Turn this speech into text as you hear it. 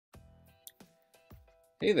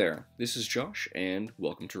Hey there, this is Josh, and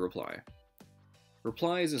welcome to Reply.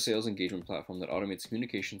 Reply is a sales engagement platform that automates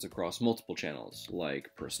communications across multiple channels,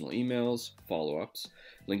 like personal emails, follow-ups,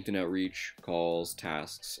 LinkedIn outreach, calls,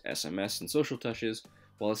 tasks, SMS, and social touches,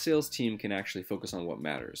 while a sales team can actually focus on what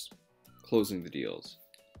matters, closing the deals.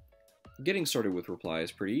 Getting started with Reply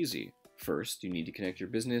is pretty easy. First, you need to connect your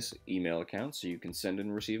business email account so you can send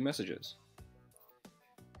and receive messages.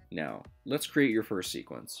 Now, let's create your first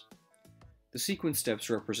sequence. The sequence steps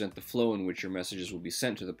represent the flow in which your messages will be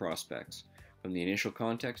sent to the prospects, from the initial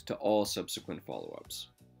contact to all subsequent follow-ups.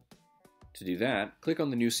 To do that, click on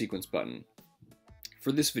the New Sequence button.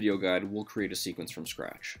 For this video guide, we'll create a sequence from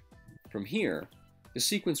scratch. From here, the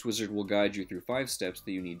Sequence Wizard will guide you through 5 steps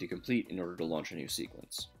that you need to complete in order to launch a new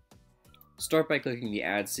sequence. Start by clicking the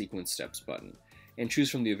Add Sequence Steps button, and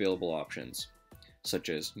choose from the available options, such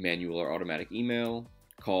as manual or automatic email,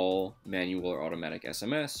 call, manual or automatic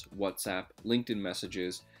SMS, WhatsApp, LinkedIn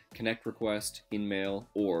messages, connect request, InMail,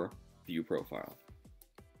 or view profile.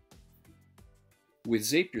 With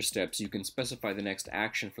Zapier steps, you can specify the next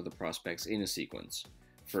action for the prospects in a sequence.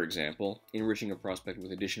 For example, enriching a prospect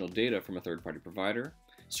with additional data from a third-party provider,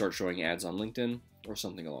 start showing ads on LinkedIn, or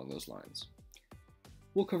something along those lines.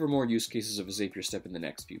 We'll cover more use cases of a Zapier step in the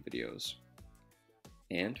next few videos.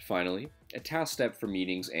 And finally, a task step for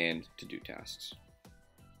meetings and to-do tasks.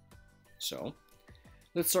 So,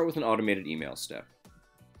 let's start with an automated email step.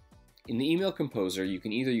 In the email composer, you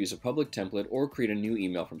can either use a public template or create a new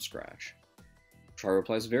email from scratch. Try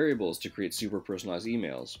Reply's variables to create super personalized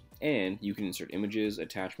emails, and you can insert images,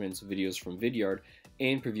 attachments, videos from Vidyard,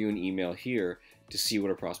 and preview an email here to see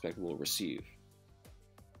what a prospect will receive.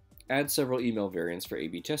 Add several email variants for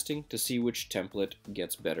A/B testing to see which template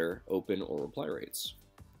gets better open or reply rates.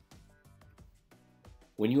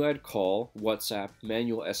 When you add call, WhatsApp,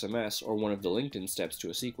 manual SMS, or one of the LinkedIn steps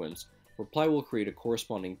to a sequence, Reply will create a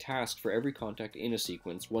corresponding task for every contact in a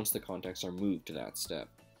sequence once the contacts are moved to that step.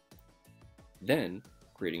 Then,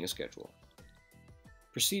 creating a schedule.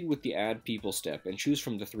 Proceed with the Add People step and choose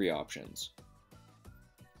from the 3 options.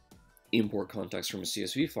 Import contacts from a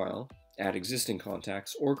CSV file, add existing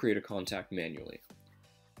contacts, or create a contact manually.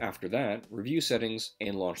 After that, review settings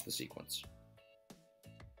and launch the sequence.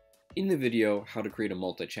 In the video, How to Create a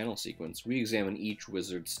Multi-Channel Sequence, we examine each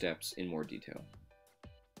wizard steps in more detail.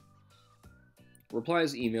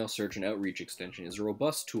 Reply's email search and outreach extension is a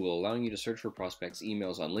robust tool allowing you to search for prospects'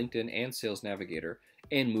 emails on LinkedIn and Sales Navigator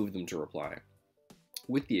and move them to Reply.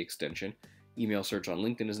 With the extension, email search on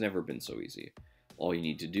LinkedIn has never been so easy. All you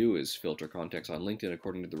need to do is filter contacts on LinkedIn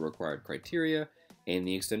according to the required criteria, and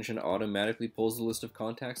the extension automatically pulls the list of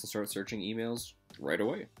contacts and starts searching emails right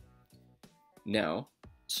away. Now,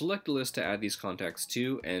 select a list to add these contacts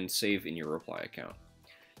to and save in your Reply account.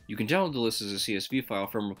 You can download the list as a CSV file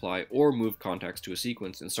from Reply or move contacts to a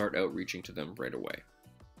sequence and start outreaching to them right away.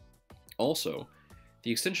 Also,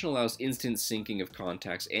 the extension allows instant syncing of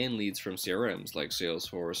contacts and leads from CRMs like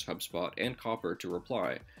Salesforce, HubSpot, and Copper to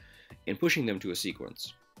Reply, and pushing them to a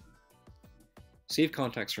sequence. Save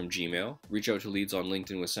contacts from Gmail, reach out to leads on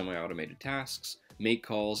LinkedIn with semi-automated tasks, make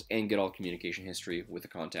calls, and get all communication history with a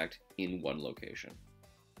contact in one location.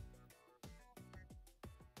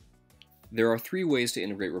 There are 3 ways to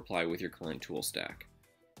integrate Reply with your current tool stack.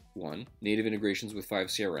 1. Native integrations with 5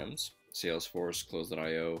 CRMs, Salesforce,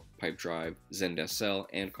 Close.io, Pipedrive, Zendesk Sell,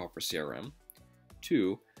 and Copper CRM.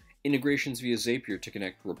 2. Integrations via Zapier to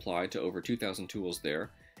connect Reply to over 2,000 tools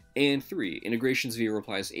there. And 3. Integrations via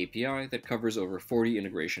Reply's API that covers over 40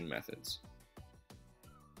 integration methods.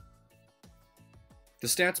 The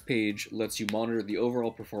stats page lets you monitor the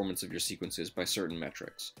overall performance of your sequences by certain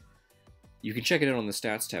metrics. You can check it out on the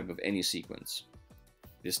Stats tab of any sequence.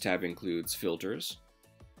 This tab includes filters,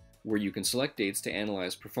 where you can select dates to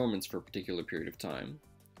analyze performance for a particular period of time,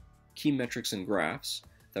 key metrics and graphs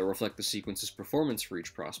that reflect the sequence's performance for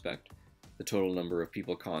each prospect, the total number of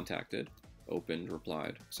people contacted, opened,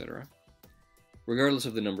 replied, etc., regardless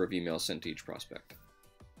of the number of emails sent to each prospect,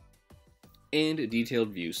 and a detailed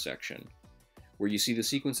views section, where you see the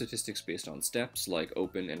sequence statistics based on steps like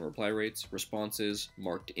open and reply rates, responses,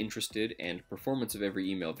 marked interested, and performance of every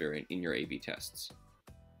email variant in your A/B tests.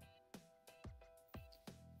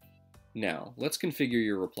 Now, let's configure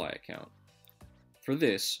your Reply account. For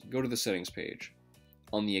this, go to the Settings page.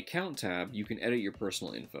 On the Account tab, you can edit your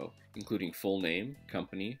personal info, including full name,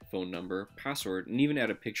 company, phone number, password, and even add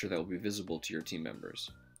a picture that will be visible to your team members.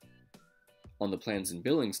 On the Plans and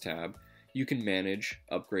Billings tab, you can manage,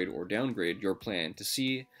 upgrade, or downgrade your plan to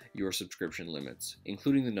see your subscription limits,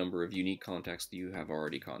 including the number of unique contacts that you have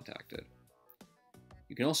already contacted.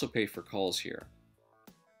 You can also pay for calls here.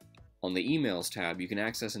 On the Emails tab, you can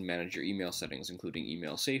access and manage your email settings, including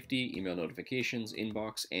email safety, email notifications,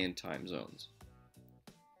 inbox, and time zones.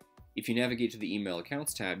 If you navigate to the Email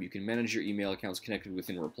Accounts tab, you can manage your email accounts connected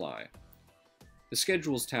within Reply. The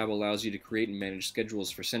Schedules tab allows you to create and manage schedules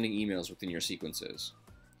for sending emails within your sequences.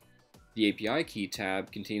 The API Key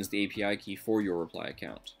tab contains the API key for your Reply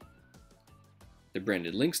account. The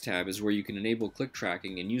Branded Links tab is where you can enable click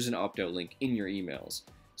tracking and use an opt-out link in your emails.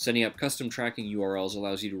 Setting up custom tracking URLs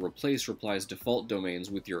allows you to replace Reply's default domains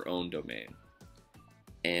with your own domain.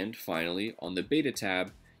 And finally, on the Beta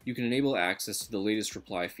tab, you can enable access to the latest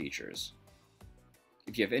Reply features.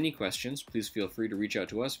 If you have any questions, please feel free to reach out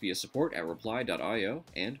to us via support@reply.io,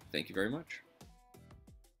 and thank you very much.